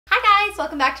guys,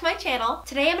 welcome back to my channel.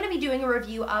 Today I'm going to be doing a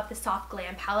review of the Soft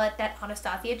Glam palette that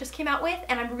Anastasia just came out with,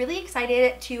 and I'm really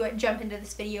excited to jump into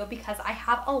this video because I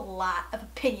have a lot of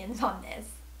opinions on this.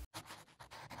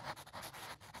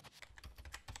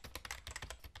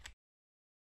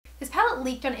 This palette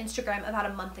leaked on Instagram about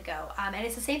a month ago, and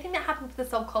it's the same thing that happened with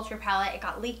the Subculture palette. It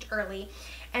got leaked early,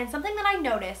 and something that I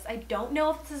noticed, I don't know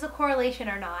if this is a correlation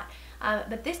or not,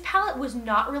 but this palette was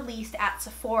not released at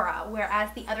Sephora, whereas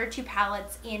the other two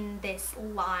palettes in this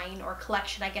line, or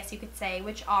collection I guess you could say,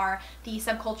 which are the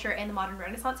Subculture and the Modern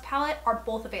Renaissance palette, are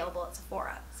both available at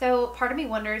Sephora. So part of me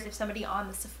wonders if somebody on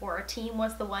the Sephora team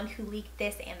was the one who leaked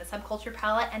this and the Subculture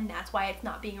palette, and that's why it's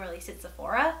not being released at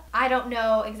Sephora. I don't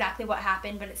know exactly what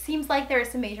happened, but it seems like there is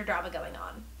some major drama going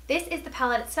on. This is the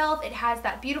palette itself. It has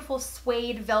that beautiful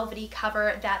suede velvety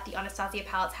cover that the Anastasia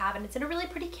palettes have, and it's in a really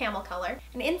pretty camel color.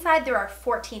 And inside there are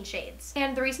 14 shades.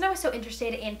 And the reason I was so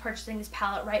interested in purchasing this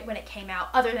palette right when it came out,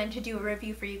 other than to do a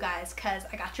review for you guys because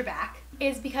I got your back,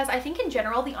 is because I think in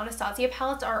general the Anastasia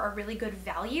palettes are a really good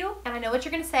value. And I know what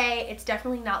you're gonna say, it's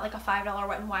definitely not like a $5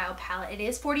 Wet n Wild palette. It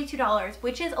is $42,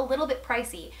 which is a little bit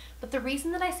pricey. But the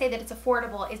reason that I say that it's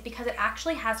affordable is because it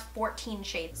actually has 14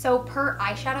 shades. So per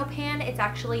eyeshadow pan, it's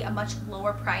actually a much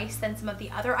lower price than some of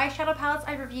the other eyeshadow palettes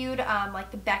I reviewed,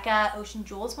 like the Becca Ocean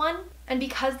Jewels one. And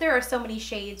because there are so many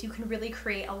shades, you can really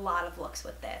create a lot of looks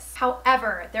with this.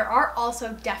 However, there are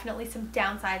also definitely some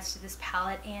downsides to this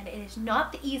palette, and it is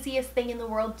not the easiest thing in the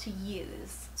world to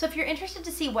use. So if you're interested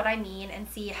to see what I mean and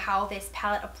see how this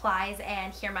palette applies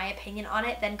and hear my opinion on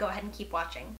it, then go ahead and keep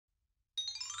watching.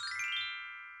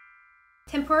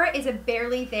 Tempura is a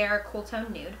barely there cool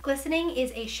tone nude. Glistening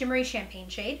is a shimmery champagne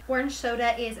shade. Orange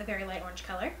Soda is a very light orange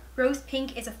color. Rose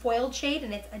Pink is a foiled shade,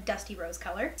 and it's a dusty rose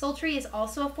color. Sultry is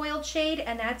also a foiled shade,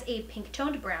 and that's a pink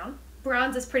toned brown.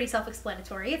 Bronze is pretty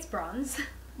self-explanatory, it's bronze.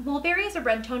 Mulberry is a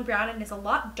red toned brown and is a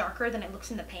lot darker than it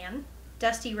looks in the pan.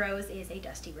 Dusty Rose is a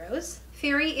dusty rose.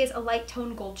 Fairy is a light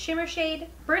tone gold shimmer shade.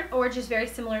 Burnt Orange is very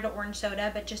similar to Orange Soda,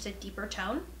 but just a deeper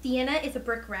tone. Sienna is a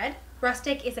brick red.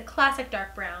 Rustic is a classic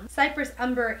dark brown. Cypress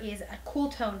Umber is a cool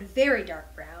toned, very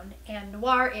dark brown. And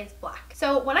Noir is black.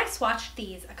 So when I swatched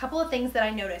these, a couple of things that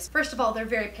I noticed. First of all, they're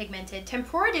very pigmented.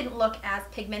 Tempura didn't look as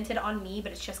pigmented on me,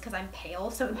 but it's just because I'm pale,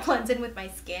 so it blends in with my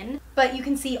skin. But you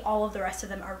can see all of the rest of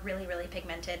them are really, really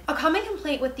pigmented. A common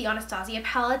complaint with the Anastasia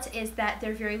palettes is that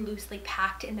they're very loosely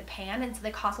packed in the pan, and so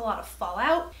they cause a lot of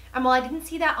fallout. And while I didn't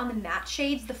see that on the matte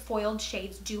shades, the foiled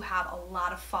shades do have a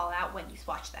lot of fallout when you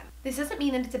swatch them. This doesn't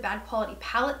mean that it's a bad quality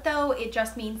palette though, it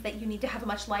just means that you need to have a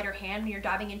much lighter hand when you're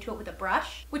diving into it with a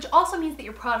brush, which also means that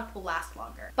your product will last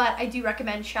longer. But I do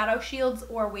recommend shadow shields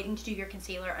or waiting to do your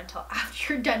concealer until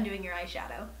after you're done doing your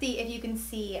eyeshadow. See if you can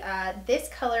see this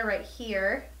color right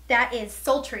here. That is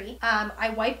Sultry. I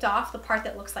wiped off the part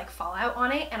that looks like fallout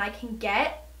on it, and I can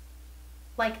get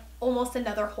like almost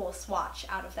another whole swatch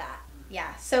out of that.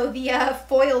 Yeah, so the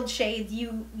foiled shades,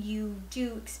 you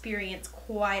do experience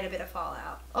quite a bit of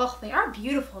fallout. Oh, they are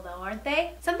beautiful though, aren't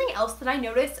they? Something else that I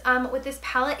noticed with this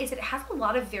palette is that it has a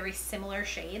lot of very similar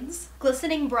shades.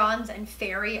 Glistening Bronze and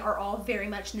Fairy are all very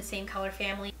much in the same color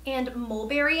family, and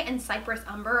Mulberry and Cypress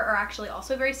Umber are actually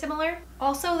also very similar.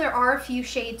 Also, there are a few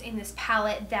shades in this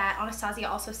palette that Anastasia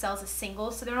also sells as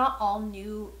singles, so they're not all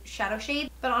new shadow shades,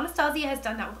 but Anastasia has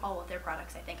done that with all of their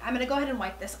products, I think. I'm gonna go ahead and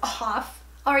wipe this off.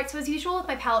 Alright, so as usual with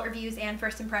my palette reviews and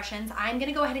first impressions, I'm going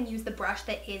to go ahead and use the brush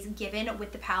that is given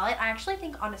with the palette. I actually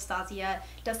think Anastasia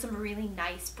does some really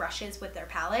nice brushes with their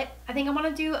palette. I think I want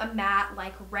to do a matte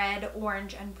like red,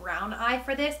 orange, and brown eye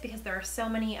for this because there are so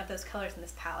many of those colors in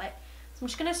this palette. So I'm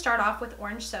just going to start off with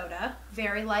Orange Soda,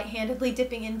 very light-handedly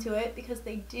dipping into it because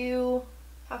they do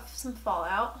have some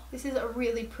fallout. This is a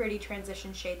really pretty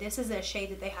transition shade. This is a shade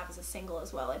that they have as a single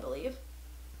as well, I believe.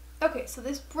 Okay, so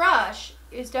this brush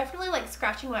is definitely like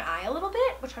scratching my eye a little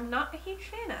bit, which I'm not a huge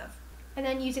fan of. And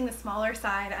then using the smaller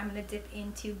side, I'm going to dip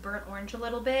into Burnt Orange a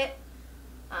little bit,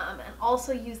 and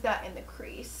also use that in the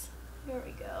crease. There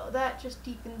we go. That just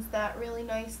deepens that really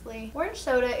nicely. Orange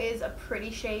Soda is a pretty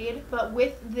shade, but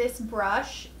with this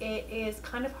brush, it is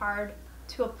kind of hard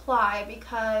to apply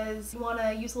because you want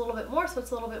to use a little bit more so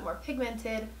it's a little bit more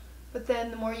pigmented. But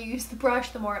then the more you use the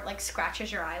brush, the more it like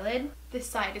scratches your eyelid. This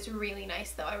side is really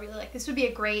nice though. I really like this. Would be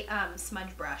a great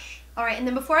smudge brush. Alright, and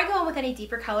then before I go in with any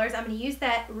deeper colors, I'm going to use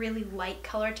that really light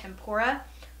color Tempura.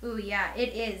 Ooh yeah, it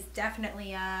is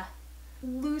definitely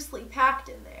loosely packed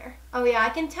in there. Oh yeah, I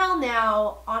can tell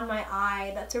now on my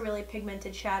eye that's a really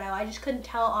pigmented shadow. I just couldn't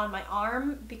tell on my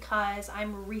arm because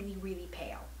I'm really, really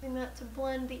pale. Using that to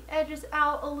blend the edges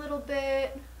out a little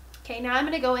bit. Okay, now I'm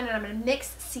going to go in and I'm going to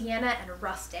mix Sienna and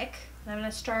Rustic. And I'm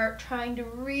going to start trying to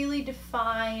really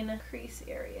define crease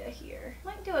area here.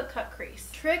 Might do a cut crease.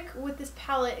 Trick with this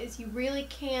palette is you really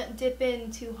can't dip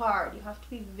in too hard. You have to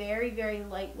be very, very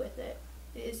light with it.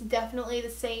 It is definitely the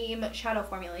same shadow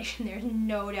formulation. There's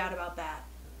no doubt about that.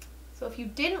 So if you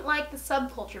didn't like the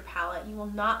Subculture palette, you will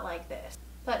not like this.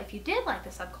 But if you did like the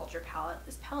Subculture palette,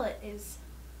 this palette is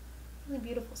really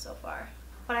beautiful so far.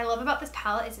 What I love about this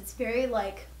palette is it's very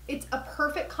like, it's a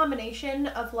perfect combination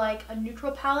of like a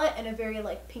neutral palette and a very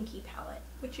like pinky palette,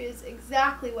 which is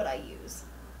exactly what I use.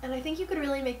 And I think you could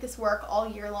really make this work all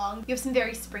year long. You have some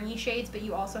very springy shades, but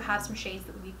you also have some shades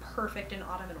that would be perfect in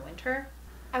autumn and winter.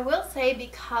 I will say,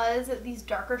 because these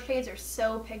darker shades are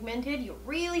so pigmented, you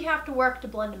really have to work to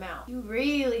blend them out. You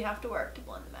really have to work to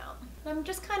blend them out. And I'm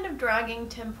just kind of dragging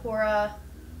tempera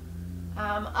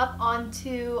up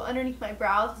onto underneath my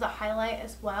brows as a highlight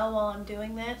as well while I'm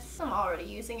doing this. I'm already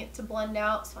using it to blend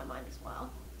out, so I might as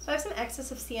well. So I have some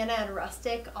excess of sienna and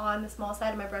rustic on the small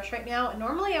side of my brush right now, and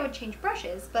normally I would change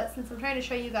brushes, but since I'm trying to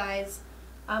show you guys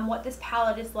what this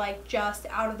palette is like just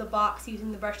out of the box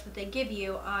using the brush that they give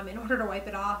you, in order to wipe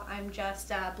it off, I'm just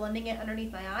blending it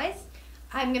underneath my eyes.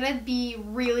 I'm gonna be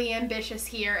really ambitious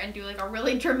here and do like a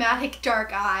really dramatic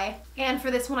dark eye. And for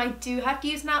this one I do have to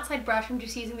use an outside brush. I'm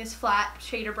just using this flat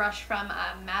shader brush from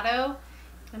Matto.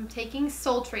 I'm taking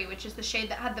Sultry, which is the shade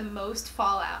that had the most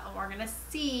fallout, and we're gonna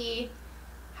see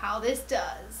how this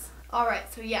does.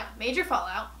 Alright, so yeah, major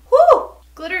fallout. Woo!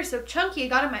 Glitter is so chunky, it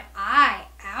got in my eye.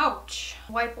 Ouch.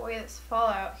 Wipe away this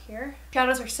fallout here.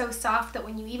 Shadows are so soft that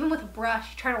when you, even with a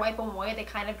brush, try to wipe them away, they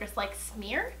kind of just like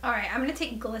smear. Alright, I'm gonna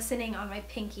take glistening on my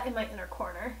pinky in my inner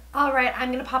corner. Alright,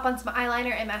 I'm gonna pop on some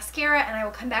eyeliner and mascara, and I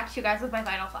will come back to you guys with my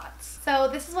final thoughts. So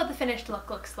this is what the finished look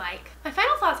looks like. My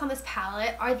final thoughts on this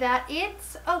palette are that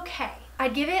it's okay.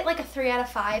 I'd give it like a 3 out of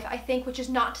 5, I think, which is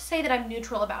not to say that I'm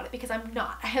neutral about it, because I'm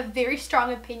not. I have very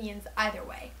strong opinions either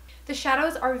way. The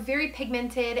shadows are very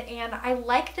pigmented, and I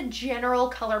like the general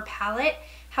color palette.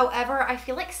 However, I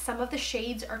feel like some of the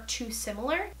shades are too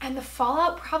similar, and the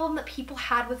fallout problem that people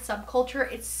had with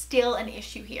Subculture is still an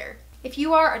issue here. If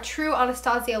you are a true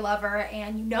Anastasia lover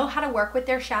and you know how to work with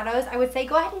their shadows, I would say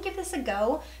go ahead and give this a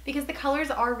go, because the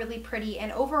colors are really pretty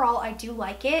and overall I do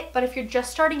like it. But if you're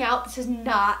just starting out, this is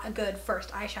not a good first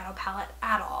eyeshadow palette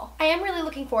at all. I am really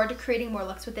looking forward to creating more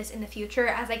looks with this in the future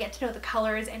as I get to know the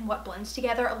colors and what blends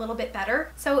together a little bit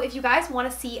better. So if you guys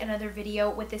want to see another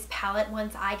video with this palette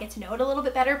once I get to know it a little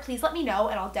bit better, please let me know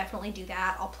and I'll definitely do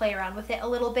that. I'll play around with it a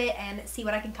little bit and see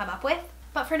what I can come up with.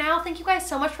 But for now, thank you guys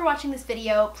so much for watching this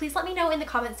video. Please let me know in the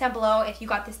comments down below if you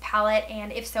got this palette,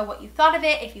 and if so, what you thought of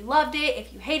it, if you loved it,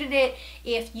 if you hated it,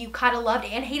 if you kind of loved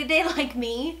and hated it like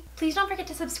me. Please don't forget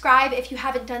to subscribe if you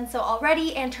haven't done so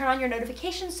already, and turn on your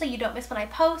notifications so you don't miss when I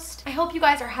post. I hope you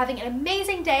guys are having an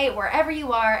amazing day wherever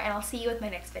you are, and I'll see you with my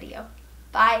next video.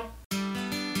 Bye!